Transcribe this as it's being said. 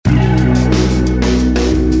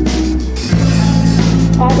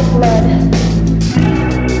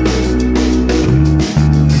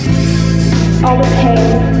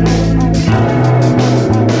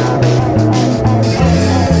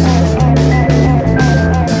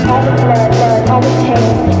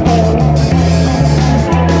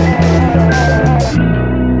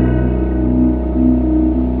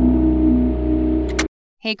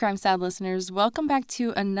Crime Salad listeners. Welcome back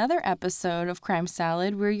to another episode of Crime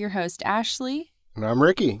Salad. We're your host, Ashley. And I'm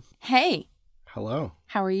Ricky. Hey. Hello.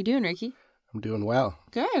 How are you doing, Ricky? I'm doing well.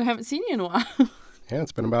 Good. I haven't seen you in a while. Yeah,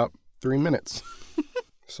 it's been about 3 minutes.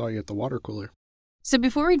 Saw you at the water cooler. So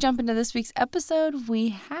before we jump into this week's episode, we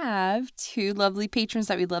have two lovely patrons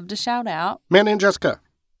that we'd love to shout out. Amanda and Jessica.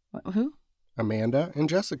 Who? Amanda and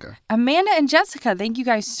Jessica. Amanda and Jessica, thank you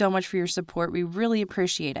guys so much for your support. We really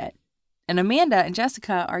appreciate it. And Amanda and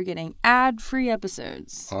Jessica are getting ad-free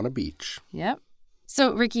episodes. On a beach. Yep.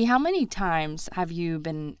 So, Ricky, how many times have you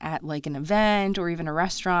been at like an event or even a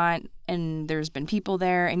restaurant and there's been people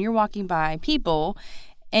there and you're walking by people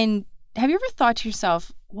and have you ever thought to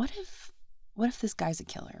yourself, what if this guy's a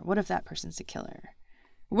killer? What if that person's a killer?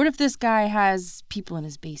 What if this guy has people in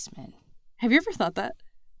his basement? Have you ever thought that?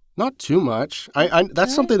 Not too much.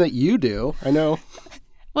 That's something that you do. I know.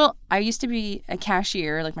 Well, I used to be a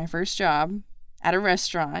cashier, like my first job, at a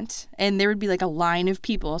restaurant, and there would be like a line of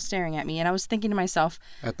people staring at me, and I was thinking to myself...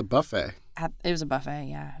 At the buffet. It was a buffet,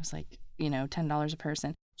 yeah. It was like, $10 a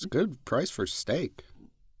person. It's a good price for steak.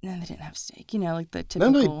 No, they didn't have steak. Like the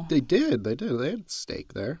typical... No, they did. They had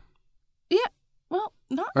steak there. Yeah, well,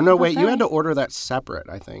 not Or no, buffet. wait, you had to order that separate,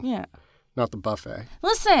 I think. Yeah. Not the buffet.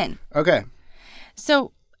 Listen. Okay.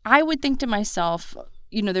 So I would think to myself...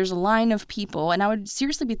 there's a line of people, and I would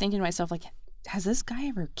seriously be thinking to myself, like, has this guy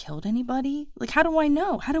ever killed anybody? Like, how do I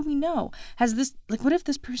know? How do we know? What if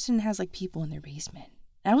this person has, like, people in their basement?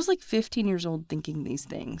 And I was, like, 15 years old thinking these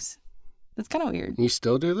things. That's kind of weird. You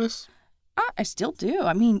still do this? I still do.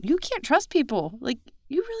 I mean, you can't trust people. Like,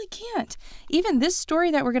 you really can't. Even this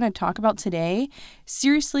story that we're going to talk about today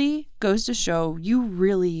seriously goes to show you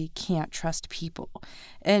really can't trust people.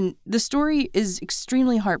 And the story is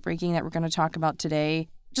extremely heartbreaking that we're going to talk about today,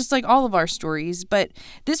 just like all of our stories. But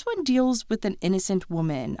this one deals with an innocent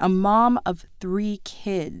woman, a mom of 3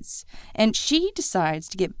 kids. And she decides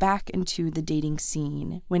to get back into the dating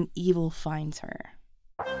scene when evil finds her.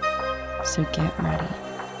 So get ready.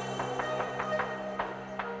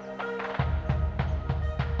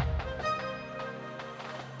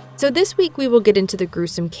 So this week we will get into the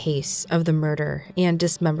gruesome case of the murder and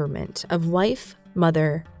dismemberment of wife,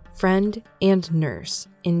 mother, friend, and nurse,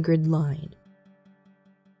 Ingrid Lyne.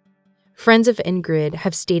 Friends of Ingrid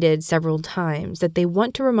have stated several times that they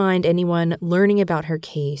want to remind anyone learning about her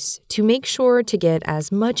case to make sure to get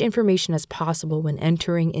as much information as possible when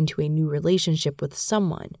entering into a new relationship with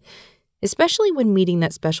someone, especially when meeting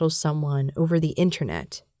that special someone over the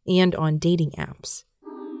internet and on dating apps.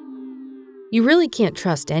 You really can't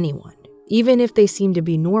trust anyone, even if they seem to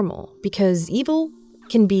be normal, because evil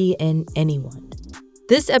can be in anyone.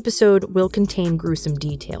 This episode will contain gruesome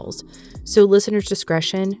details, so listeners'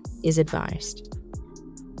 discretion is advised.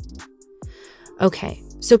 Okay,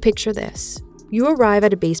 so picture this. You arrive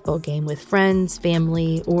at a baseball game with friends,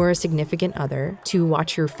 family, or a significant other to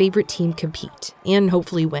watch your favorite team compete and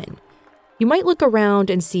hopefully win. You might look around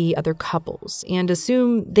and see other couples and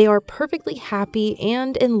assume they are perfectly happy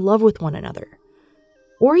and in love with one another.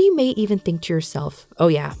 Or you may even think to yourself, oh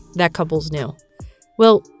yeah, that couple's new.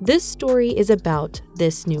 Well, this story is about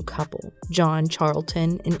this new couple, John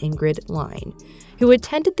Charlton and Ingrid Lyne, who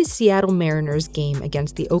attended the Seattle Mariners game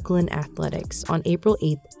against the Oakland Athletics on April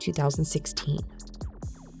 8, 2016.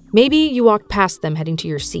 Maybe you walked past them heading to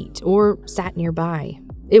your seat or sat nearby.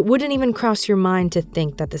 It wouldn't even cross your mind to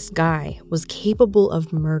think that this guy was capable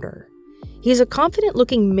of murder. He's a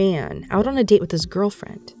confident-looking man out on a date with his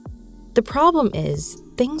girlfriend. The problem is,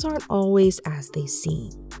 things aren't always as they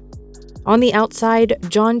seem. On the outside,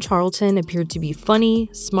 John Charlton appeared to be funny,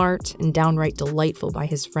 smart, and downright delightful by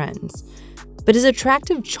his friends. But his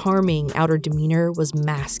attractive, charming outer demeanor was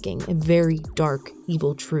masking a very dark,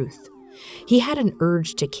 evil truth. He had an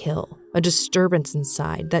urge to kill, a disturbance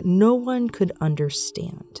inside that no one could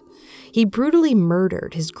understand. He brutally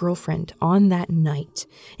murdered his girlfriend on that night,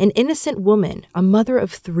 an innocent woman, a mother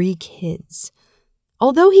of 3 kids.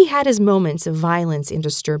 Although he had his moments of violence and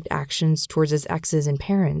disturbed actions towards his exes and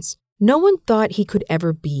parents, no one thought he could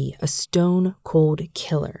ever be a stone-cold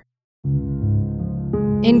killer.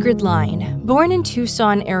 Ingrid Lyne, born in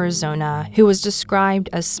Tucson, Arizona, who was described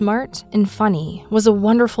as smart and funny, was a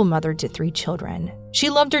wonderful mother to 3 children.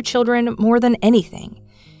 She loved her children more than anything.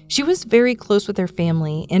 She was very close with her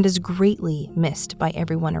family and is greatly missed by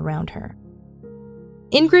everyone around her.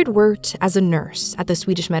 Ingrid worked as a nurse at the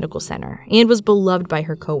Swedish Medical Center and was beloved by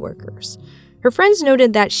her coworkers. Her friends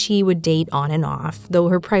noted that she would date on and off, though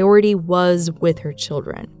her priority was with her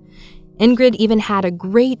children. Ingrid even had a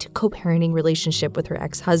great co-parenting relationship with her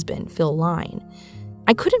ex-husband, Phil Lyne.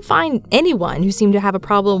 I couldn't find anyone who seemed to have a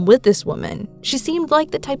problem with this woman. She seemed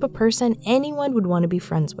like the type of person anyone would want to be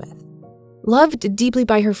friends with. Loved deeply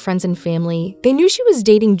by her friends and family, they knew she was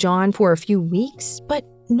dating John for a few weeks, but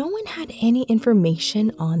no one had any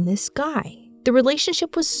information on this guy. The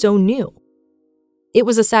relationship was so new. It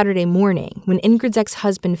was a Saturday morning when Ingrid's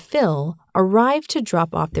ex-husband, Phil, arrived to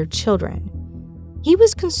drop off their children. He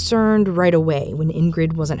was concerned right away when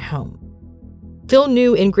Ingrid wasn't home. Phil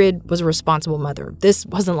knew Ingrid was a responsible mother. This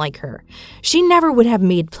wasn't like her. She never would have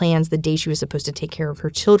made plans the day she was supposed to take care of her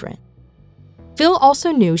children. Phil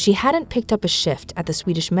also knew she hadn't picked up a shift at the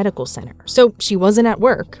Swedish medical center, so she wasn't at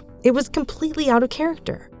work. It was completely out of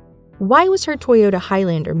character. Why was her Toyota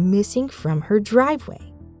Highlander missing from her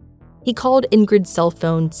driveway? He called Ingrid's cell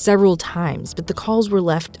phone several times, but the calls were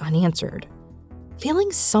left unanswered.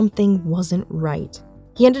 Feeling something wasn't right,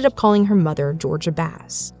 he ended up calling her mother, Georgia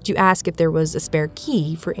Bass, to ask if there was a spare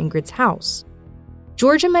key for Ingrid's house.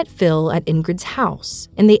 Georgia met Phil at Ingrid's house,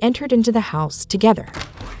 and they entered into the house together.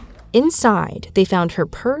 Inside, they found her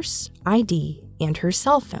purse, ID, and her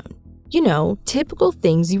cell phone. You know, typical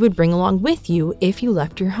things you would bring along with you if you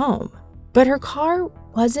left your home. But her car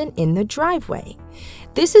wasn't in the driveway.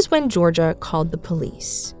 This is when Georgia called the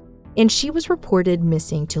police, and she was reported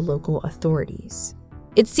missing to local authorities.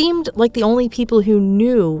 It seemed like the only people who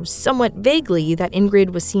knew somewhat vaguely that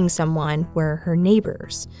Ingrid was seeing someone were her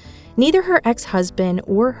neighbors. Neither her ex-husband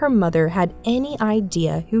or her mother had any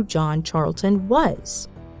idea who John Charlton was.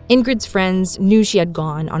 Ingrid's friends knew she had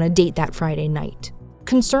gone on a date that Friday night.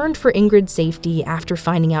 Concerned for Ingrid's safety after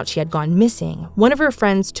finding out she had gone missing, one of her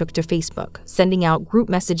friends took to Facebook, sending out group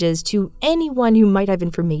messages to anyone who might have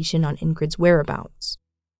information on Ingrid's whereabouts.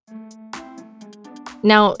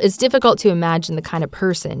 Now, it's difficult to imagine the kind of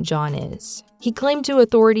person John is. He claimed to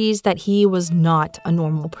authorities that he was not a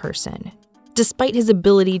normal person. Despite his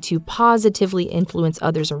ability to positively influence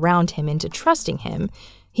others around him into trusting him,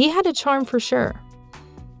 he had a charm for sure.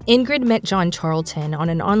 Ingrid met John Charlton on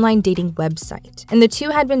an online dating website, and the two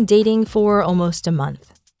had been dating for almost a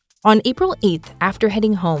month. On April 8th, after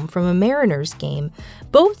heading home from a Mariners game,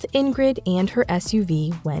 both Ingrid and her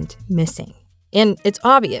SUV went missing. And it's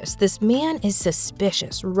obvious this man is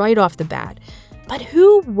suspicious right off the bat. But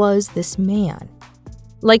who was this man?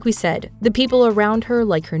 Like we said, the people around her,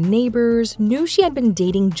 like her neighbors, knew she had been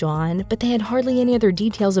dating John, but they had hardly any other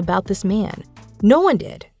details about this man. No one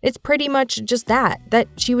did. It's pretty much just that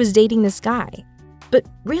she was dating this guy. But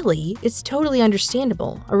really, it's totally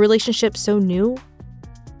understandable, a relationship so new.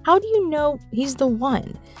 How do you know he's the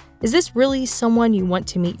one? Is this really someone you want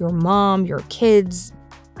to meet your mom, your kids?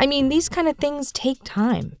 I mean, these kind of things take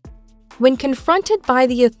time. When confronted by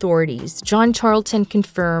the authorities, John Charlton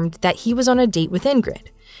confirmed that he was on a date with Ingrid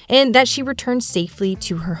and that she returned safely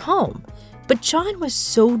to her home. But John was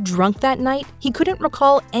so drunk that night, he couldn't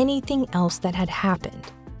recall anything else that had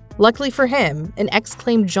happened. Luckily for him, an ex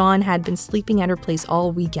claimed John had been sleeping at her place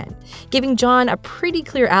all weekend, giving John a pretty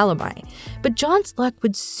clear alibi. But John's luck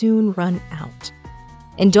would soon run out.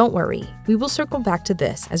 And don't worry, we will circle back to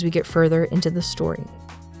this as we get further into the story.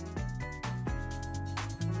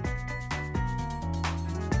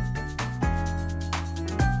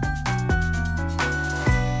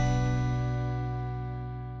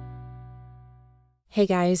 Hey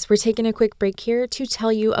guys, we're taking a quick break here to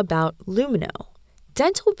tell you about Lumino.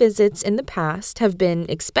 Dental visits in the past have been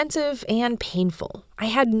expensive and painful. I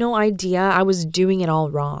had no idea I was doing it all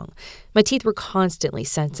wrong. My teeth were constantly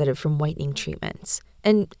sensitive from whitening treatments.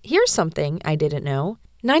 And here's something I didn't know.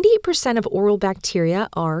 98% of oral bacteria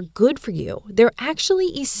are good for you. They're actually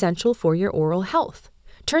essential for your oral health.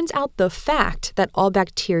 Turns out the fact that all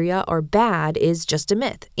bacteria are bad is just a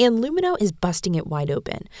myth, and Lumino is busting it wide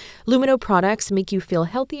open. Lumino products make you feel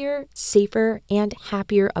healthier, safer, and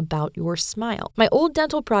happier about your smile. My old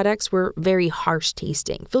dental products were very harsh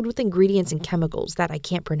tasting, filled with ingredients and chemicals that I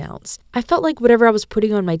can't pronounce. I felt like whatever I was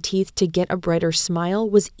putting on my teeth to get a brighter smile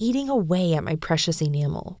was eating away at my precious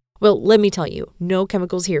enamel. Well, let me tell you, no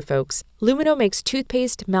chemicals here, folks. Lumino makes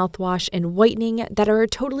toothpaste, mouthwash, and whitening that are a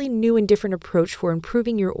totally new and different approach for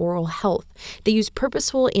improving your oral health. They use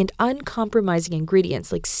purposeful and uncompromising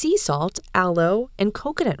ingredients like sea salt, aloe, and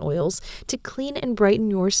coconut oils to clean and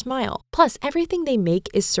brighten your smile. Plus, everything they make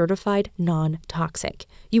is certified non-toxic.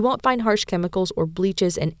 You won't find harsh chemicals or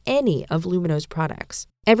bleaches in any of Lumino's products.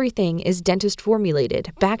 Everything is dentist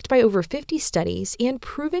formulated, backed by over 50 studies, and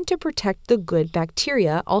proven to protect the good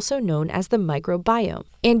bacteria, also known as the microbiome.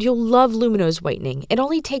 And you'll love love Lumino's whitening. It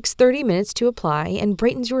only takes 30 minutes to apply and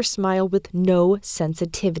brightens your smile with no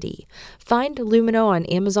sensitivity. Find Lumino on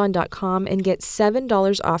Amazon.com and get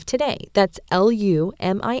 $7 off today. That's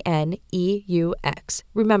LUMINEUX.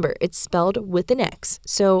 Remember, it's spelled with an X,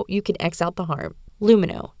 so you can X out the harm.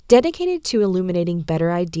 Lumino, dedicated to illuminating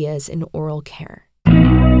better ideas in oral care.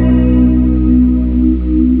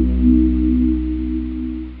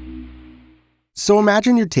 So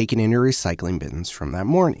imagine you're taking in your recycling bins from that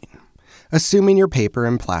morning, assuming your paper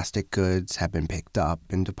and plastic goods have been picked up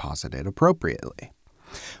and deposited appropriately.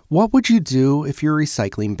 What would you do if your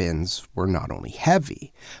recycling bins were not only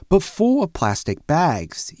heavy, but full of plastic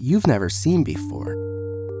bags you've never seen before?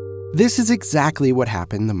 This is exactly what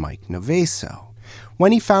happened to Mike Novaso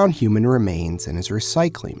when he found human remains in his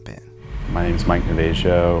recycling bin. My name's Mike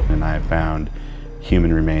Novaso, and I found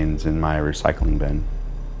human remains in my recycling bin.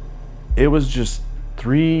 It was just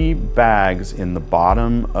 3 bags in the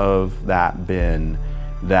bottom of that bin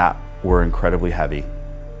that were incredibly heavy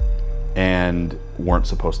and weren't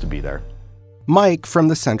supposed to be there. Mike, from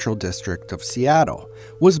the Central District of Seattle,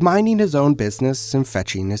 was minding his own business and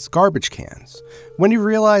fetching his garbage cans when he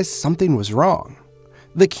realized something was wrong.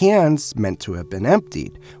 The cans, meant to have been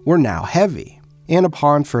emptied, were now heavy, and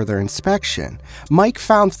upon further inspection, Mike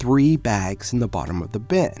found 3 bags in the bottom of the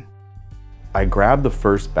bin. I grabbed the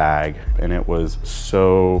first bag, and it was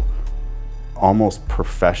so almost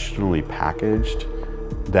professionally packaged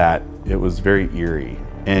that it was very eerie.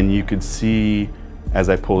 And you could see, as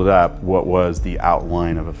I pulled it up, what was the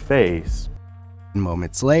outline of a face.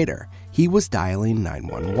 Moments later, he was dialing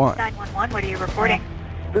 911. 911, what are you reporting?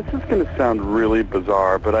 This is going to sound really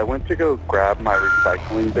bizarre, but I went to go grab my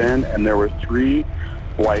recycling bin, and there were 3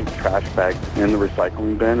 white trash bags in the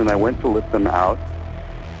recycling bin, and I went to lift them out.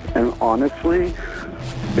 And honestly,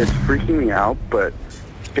 it's freaking me out, but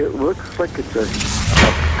it looks like it's a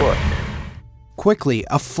foot. Quickly,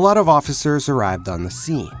 a flood of officers arrived on the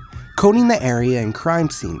scene, coating the area in crime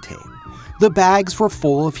scene tape. The bags were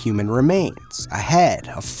full of human remains, a head,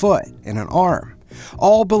 a foot, and an arm,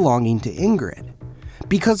 all belonging to Ingrid.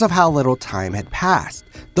 Because of how little time had passed,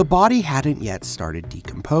 the body hadn't yet started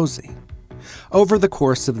decomposing. Over the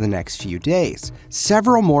course of the next few days,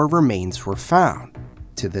 several more remains were found.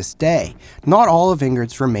 To this day, not all of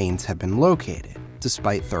Ingrid's remains have been located,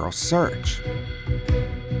 despite thorough search.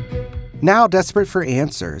 Now desperate for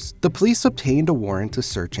answers, the police obtained a warrant to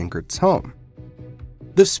search Ingrid's home.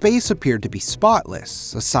 The space appeared to be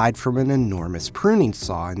spotless, aside from an enormous pruning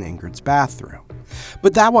saw in Ingrid's bathroom.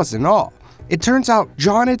 But that wasn't all. It turns out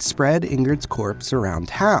John had spread Ingrid's corpse around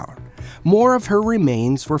town. More of her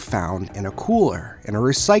remains were found in a cooler in a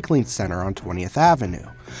recycling center on 20th Avenue,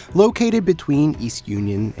 located between East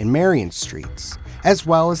Union and Marion Streets, as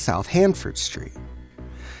well as South Hanford Street.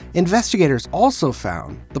 Investigators also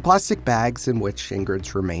found the plastic bags in which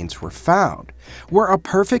Ingrid's remains were found were a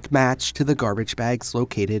perfect match to the garbage bags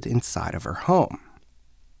located inside of her home.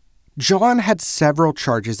 John had several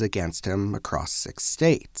charges against him across 6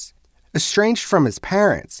 states. Estranged from his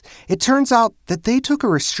parents, it turns out that they took a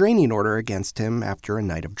restraining order against him after a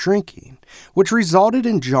night of drinking, which resulted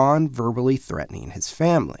in John verbally threatening his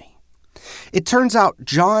family. It turns out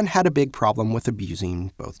John had a big problem with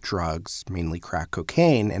abusing both drugs, mainly crack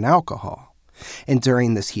cocaine, and alcohol. And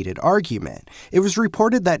during this heated argument, it was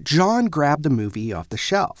reported that John grabbed a movie off the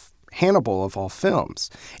shelf, Hannibal of all films,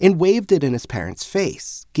 and waved it in his parents'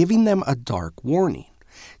 face, giving them a dark warning,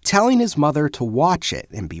 telling his mother to watch it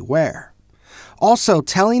and beware. Also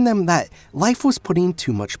telling them that life was putting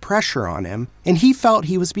too much pressure on him, and he felt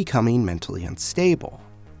he was becoming mentally unstable.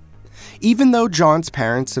 Even though John's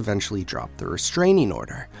parents eventually dropped the restraining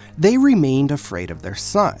order, they remained afraid of their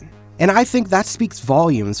son. And I think that speaks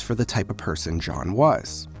volumes for the type of person John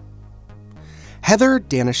was. Heather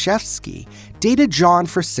Danishevsky dated John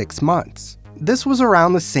for 6 months. This was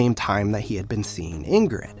around the same time that he had been seeing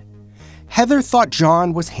Ingrid. Heather thought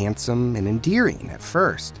John was handsome and endearing at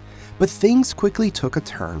first, but things quickly took a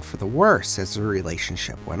turn for the worse as the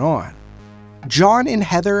relationship went on. John and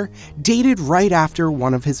Heather dated right after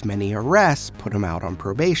one of his many arrests put him out on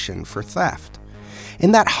probation for theft.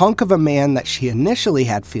 And that hunk of a man that she initially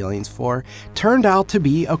had feelings for turned out to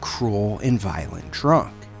be a cruel and violent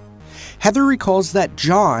drunk. Heather recalls that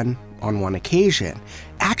John, on one occasion,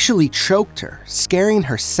 actually choked her, scaring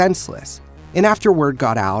her senseless. And after word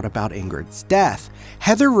got out about Ingrid's death,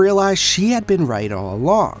 Heather realized she had been right all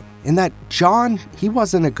along, and that John, he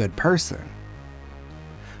wasn't a good person.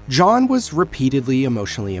 John was repeatedly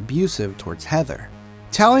emotionally abusive towards Heather,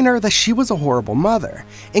 telling her that she was a horrible mother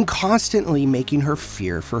and constantly making her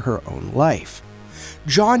fear for her own life.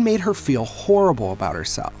 John made her feel horrible about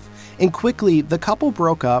herself and quickly the couple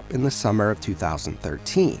broke up in the summer of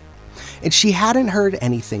 2013. And she hadn't heard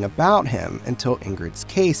anything about him until Ingrid's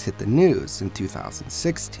case hit the news in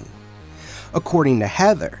 2016. According to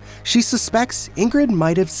Heather, she suspects Ingrid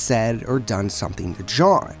might have said or done something to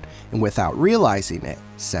John, and without realizing it,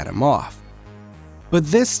 set him off. But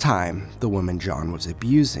this time, the woman John was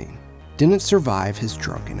abusing didn't survive his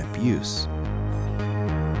drunken abuse.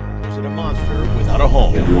 Is it a monster without a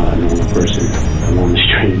home? I'm not a normal person. I'm on the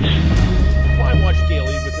streets. Crime Watch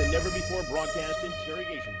Daily with a never-before-broadcast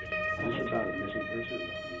interrogation video. That's about a missing person.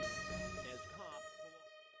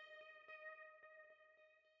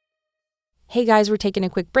 Hey guys, we're taking a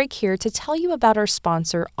quick break here to tell you about our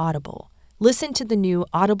sponsor, Audible. Listen to the new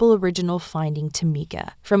Audible original Finding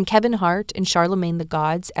Tamika. From Kevin Hart and Charlemagne the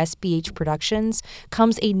God's SBH Productions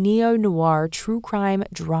comes a neo-noir true crime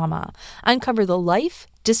drama. Uncover the life,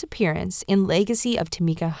 disappearance, and legacy of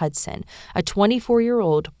Tamika Hudson, a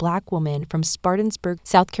 24-year-old Black woman from Spartansburg,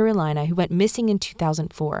 South Carolina, who went missing in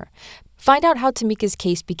 2004. Find out how Tamika's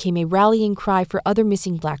case became a rallying cry for other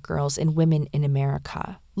missing Black girls and women in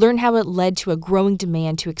America. Learn how it led to a growing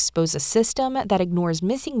demand to expose a system that ignores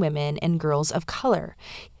missing women and girls of color.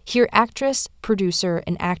 Hear actress, producer,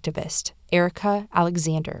 and activist Erica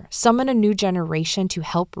Alexander summon a new generation to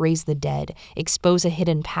help raise the dead, expose a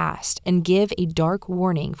hidden past, and give a dark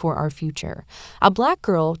warning for our future. A Black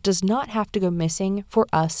girl does not have to go missing for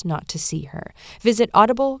us not to see her. Visit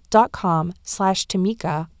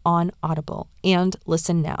audible.com/Tamika on Audible and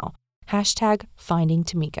listen now. #Finding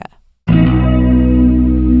Tamika.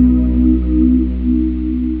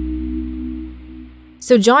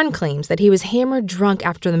 So John claims that he was hammered drunk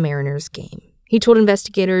after the Mariners game. He told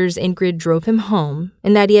investigators Ingrid drove him home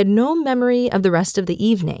and that he had no memory of the rest of the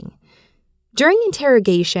evening. During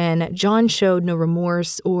interrogation, John showed no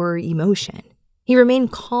remorse or emotion. He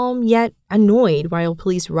remained calm yet annoyed while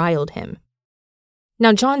police riled him.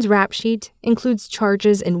 Now, John's rap sheet includes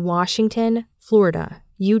charges in Washington, Florida,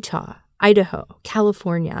 Utah, Idaho,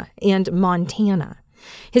 California, and Montana.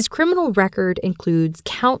 His criminal record includes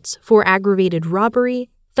counts for aggravated robbery,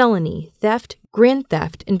 felony, theft, grand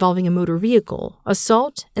theft involving a motor vehicle,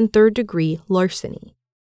 assault, and third-degree larceny.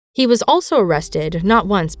 He was also arrested not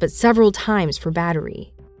once but several times for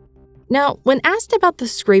battery. Now, when asked about the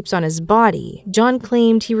scrapes on his body, John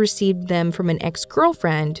claimed he received them from an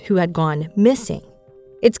ex-girlfriend who had gone missing.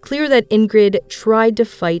 It's clear that Ingrid tried to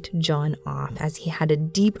fight John off, as he had a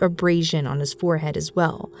deep abrasion on his forehead as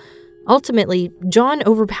well. Ultimately, John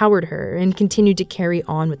overpowered her and continued to carry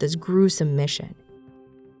on with his gruesome mission.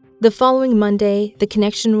 The following Monday, the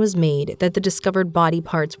connection was made that the discovered body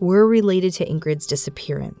parts were related to Ingrid's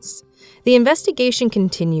disappearance. The investigation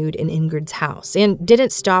continued in Ingrid's house and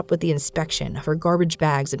didn't stop with the inspection of her garbage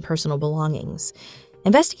bags and personal belongings.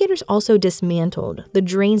 Investigators also dismantled the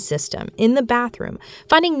drain system in the bathroom,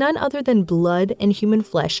 finding none other than blood and human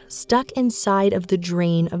flesh stuck inside of the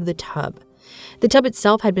drain of the tub. The tub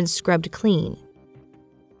itself had been scrubbed clean.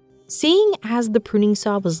 Seeing as the pruning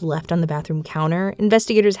saw was left on the bathroom counter,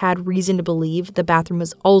 investigators had reason to believe the bathroom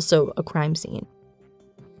was also a crime scene.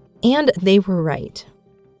 And they were right.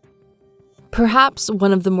 Perhaps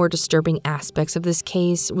one of the more disturbing aspects of this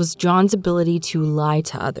case was John's ability to lie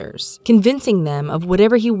to others, convincing them of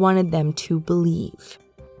whatever he wanted them to believe.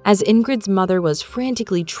 As Ingrid's mother was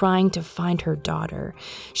frantically trying to find her daughter,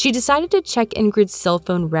 she decided to check Ingrid's cell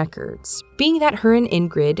phone records, being that her and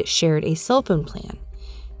Ingrid shared a cell phone plan.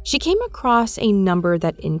 She came across a number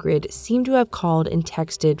that Ingrid seemed to have called and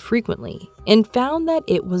texted frequently, and found that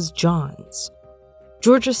it was John's.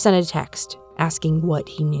 Georgia sent a text asking what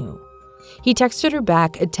he knew. He texted her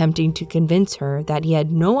back, attempting to convince her that he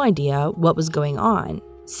had no idea what was going on,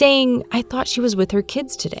 saying, "I thought she was with her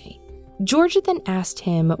kids today." Georgia then asked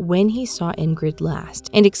him when he saw Ingrid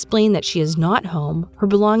last and explained that she is not home, her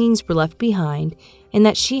belongings were left behind, and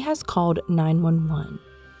that she has called 911.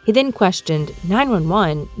 He then questioned,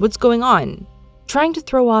 911? What's going on? Trying to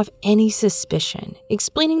throw off any suspicion,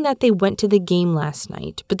 explaining that they went to the game last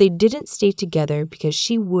night, but they didn't stay together because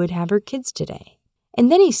she would have her kids today.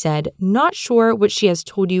 And then he said, "Not sure what she has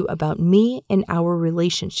told you about me and our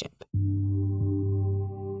relationship."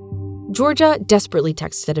 Georgia desperately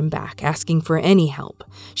texted him back, asking for any help.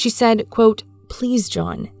 She said, quote, "Please,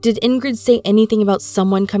 John, did Ingrid say anything about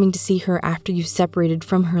someone coming to see her after you separated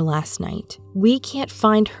from her last night? We can't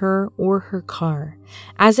find her or her car.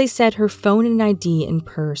 As I said, her phone and ID and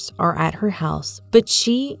purse are at her house, but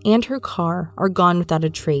she and her car are gone without a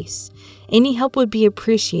trace. Any help would be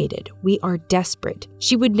appreciated. We are desperate.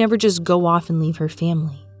 She would never just go off and leave her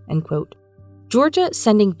family." End quote. Georgia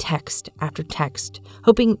sending text after text,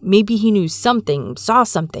 hoping maybe he knew something, saw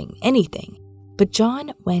something, anything. but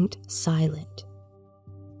John went silent.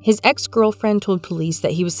 His ex-girlfriend told police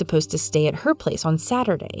that he was supposed to stay at her place on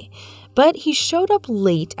Saturday, but he showed up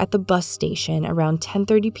late at the bus station around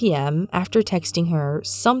 10:30 p.m. after texting her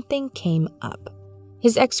something came up.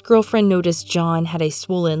 His ex-girlfriend noticed John had a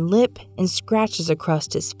swollen lip and scratches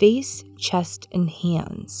across his face, chest, and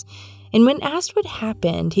hands. And when asked what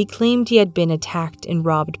happened, he claimed he had been attacked and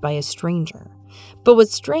robbed by a stranger. But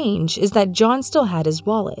what's strange is that John still had his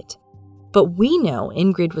wallet. But we know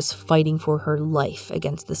Ingrid was fighting for her life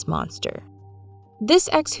against this monster. This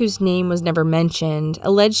ex, whose name was never mentioned,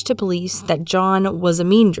 alleged to police that John was a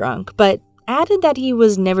mean drunk, but added that he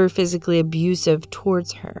was never physically abusive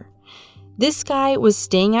towards her. This guy was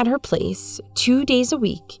staying at her place 2 days a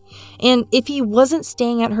week, and if he wasn't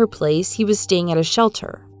staying at her place, he was staying at a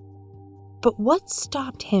shelter. But what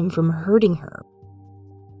stopped him from hurting her?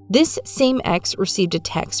 This same ex received a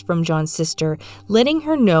text from John's sister letting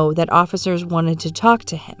her know that officers wanted to talk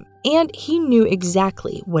to him, and he knew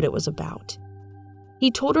exactly what it was about.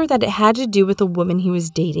 He told her that it had to do with a woman he was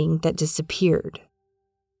dating that disappeared.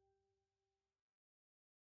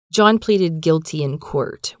 John pleaded guilty in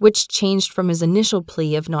court, which changed from his initial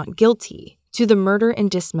plea of not guilty to the murder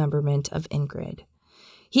and dismemberment of Ingrid.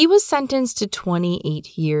 He was sentenced to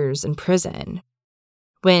 28 years in prison.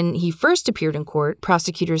 When he first appeared in court,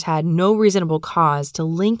 prosecutors had no reasonable cause to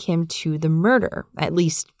link him to the murder, at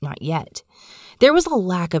least not yet. There was a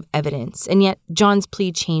lack of evidence, and yet John's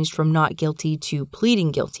plea changed from not guilty to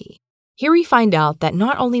pleading guilty. Here we find out that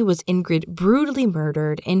not only was Ingrid brutally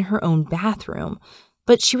murdered in her own bathroom,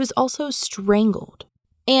 but she was also strangled.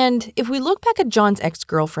 And if we look back at John's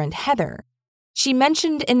ex-girlfriend, Heather, she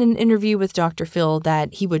mentioned in an interview with Dr. Phil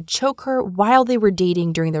that he would choke her while they were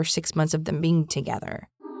dating during their 6 months of them being together.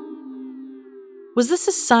 Was this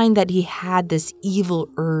a sign that he had this evil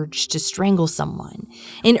urge to strangle someone?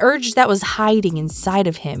 An urge that was hiding inside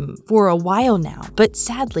of him for a while now, but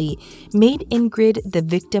sadly made Ingrid the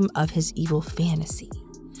victim of his evil fantasy.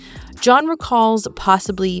 John recalls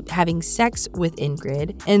possibly having sex with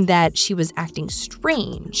Ingrid and that she was acting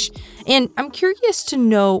strange. And I'm curious to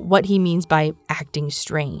know what he means by acting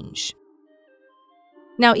strange.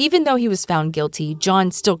 Now, even though he was found guilty,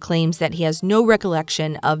 John still claims that he has no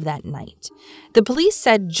recollection of that night. The police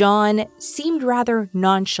said John seemed rather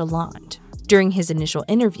nonchalant during his initial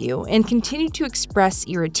interview and continued to express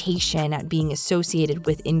irritation at being associated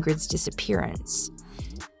with Ingrid's disappearance.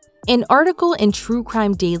 An article in True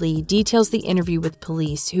Crime Daily details the interview with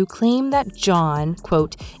police who claim that John,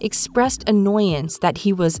 quote, expressed annoyance that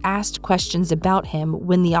he was asked questions about him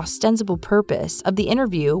when the ostensible purpose of the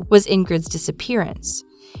interview was Ingrid's disappearance.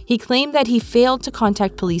 He claimed that he failed to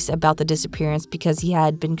contact police about the disappearance because he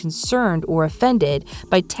had been concerned or offended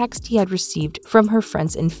by text he had received from her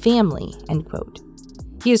friends and family, end quote.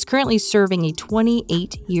 He is currently serving a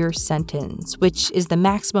 28-year sentence, which is the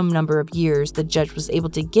maximum number of years the judge was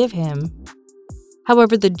able to give him.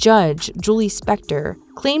 However, the judge, Julie Spector,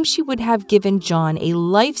 claimed she would have given John a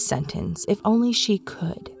life sentence if only she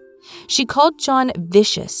could. She called John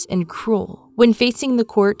vicious and cruel. When facing the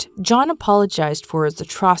court, John apologized for his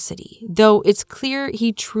atrocity, though it's clear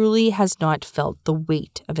he truly has not felt the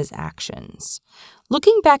weight of his actions.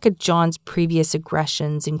 Looking back at John's previous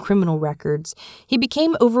aggressions and criminal records, he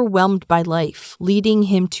became overwhelmed by life, leading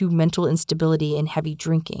him to mental instability and heavy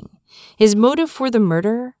drinking. His motive for the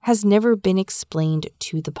murder has never been explained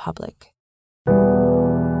to the public.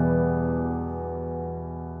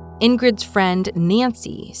 Ingrid's friend,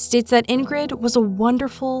 Nancy, states that Ingrid was a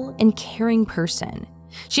wonderful and caring person.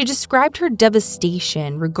 She described her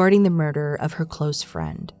devastation regarding the murder of her close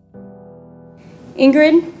friend.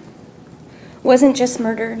 Ingrid wasn't just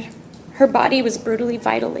murdered. Her body was brutally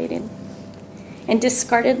violated and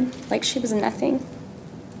discarded like she was nothing.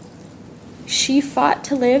 She fought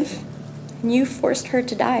to live, and you forced her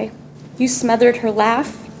to die. You smothered her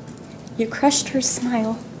laugh, you crushed her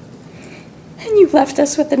smile, and you left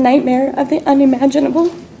us with the nightmare of the unimaginable.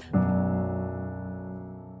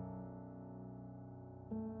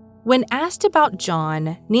 When asked about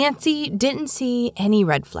John, Nancy didn't see any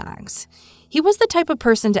red flags. He was the type of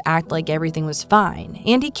person to act like everything was fine,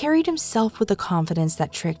 and he carried himself with a confidence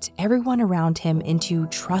that tricked everyone around him into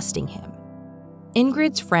trusting him.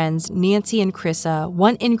 Ingrid's friends, Nancy and Chrissa,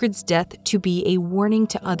 want Ingrid's death to be a warning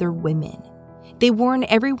to other women. They warn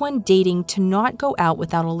everyone dating to not go out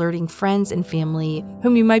without alerting friends and family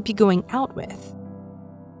whom you might be going out with.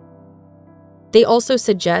 They also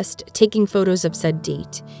suggest taking photos of said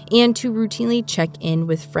date and to routinely check in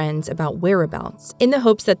with friends about whereabouts in the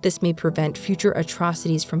hopes that this may prevent future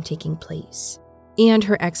atrocities from taking place. And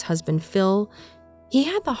her ex-husband, Phil, he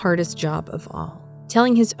had the hardest job of all,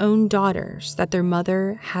 telling his own daughters that their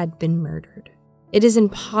mother had been murdered. It is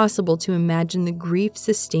impossible to imagine the grief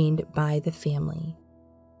sustained by the family.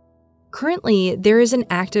 Currently, there is an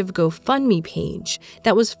active GoFundMe page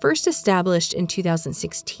that was first established in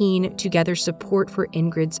 2016 to gather support for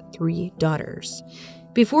Ingrid's 3 daughters.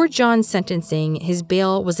 Before John's sentencing, his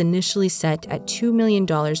bail was initially set at $2 million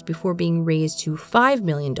before being raised to $5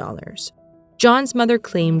 million. John's mother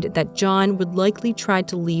claimed that John would likely try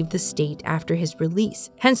to leave the state after his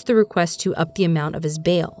release, hence the request to up the amount of his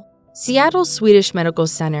bail. Seattle's Swedish Medical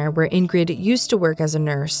Center, where Ingrid used to work as a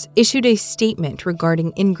nurse, issued a statement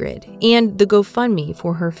regarding Ingrid and the GoFundMe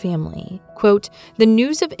for her family. Quote, "The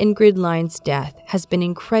news of Ingrid Lyne's death has been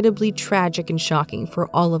incredibly tragic and shocking for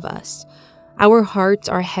all of us. Our hearts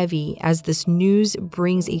are heavy as this news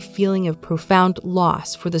brings a feeling of profound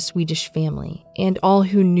loss for the Swedish family and all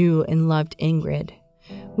who knew and loved Ingrid.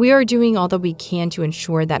 We are doing all that we can to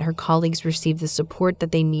ensure that her colleagues receive the support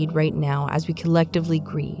that they need right now as we collectively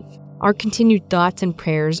grieve. Our continued thoughts and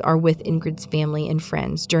prayers are with Ingrid's family and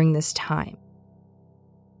friends during this time.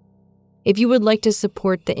 If you would like to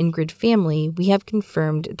support the Ingrid family, we have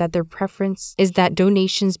confirmed that their preference is that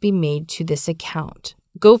donations be made to this account,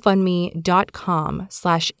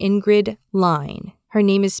 GoFundMe.com/Ingrid Lyne. Her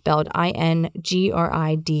name is spelled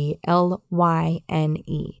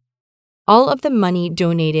INGRIDLYNE. All of the money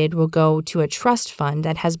donated will go to a trust fund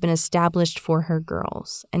that has been established for her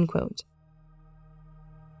girls." End quote.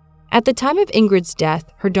 At the time of Ingrid's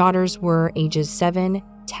death, her daughters were ages 7,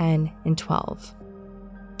 10, and 12.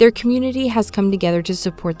 Their community has come together to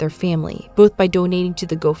support their family, both by donating to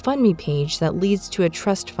the GoFundMe page that leads to a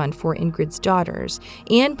trust fund for Ingrid's daughters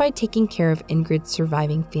and by taking care of Ingrid's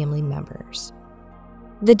surviving family members.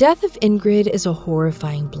 The death of Ingrid is a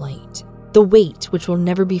horrifying blight, the weight which will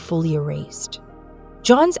never be fully erased.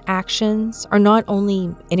 John's actions are not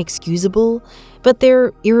only inexcusable, but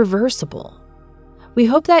they're irreversible. We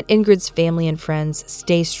hope that Ingrid's family and friends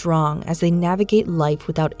stay strong as they navigate life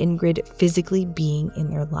without Ingrid physically being in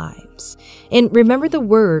their lives. And remember the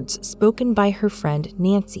words spoken by her friend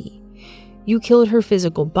Nancy. "You killed her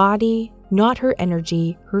physical body, not her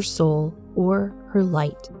energy, her soul, or her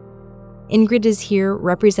light." Ingrid is here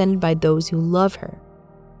represented by those who love her.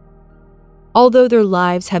 Although their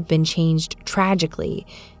lives have been changed tragically,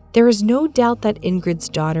 there is no doubt that Ingrid's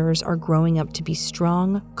daughters are growing up to be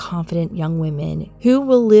strong, confident young women who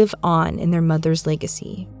will live on in their mother's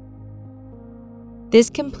legacy. This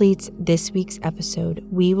completes this week's episode.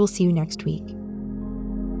 We will see you next week.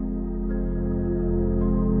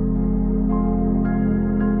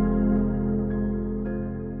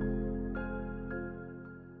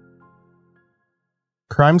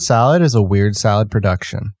 Crime Salad is a Weird Salad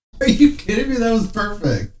production. Are you kidding me? That was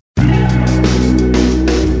perfect.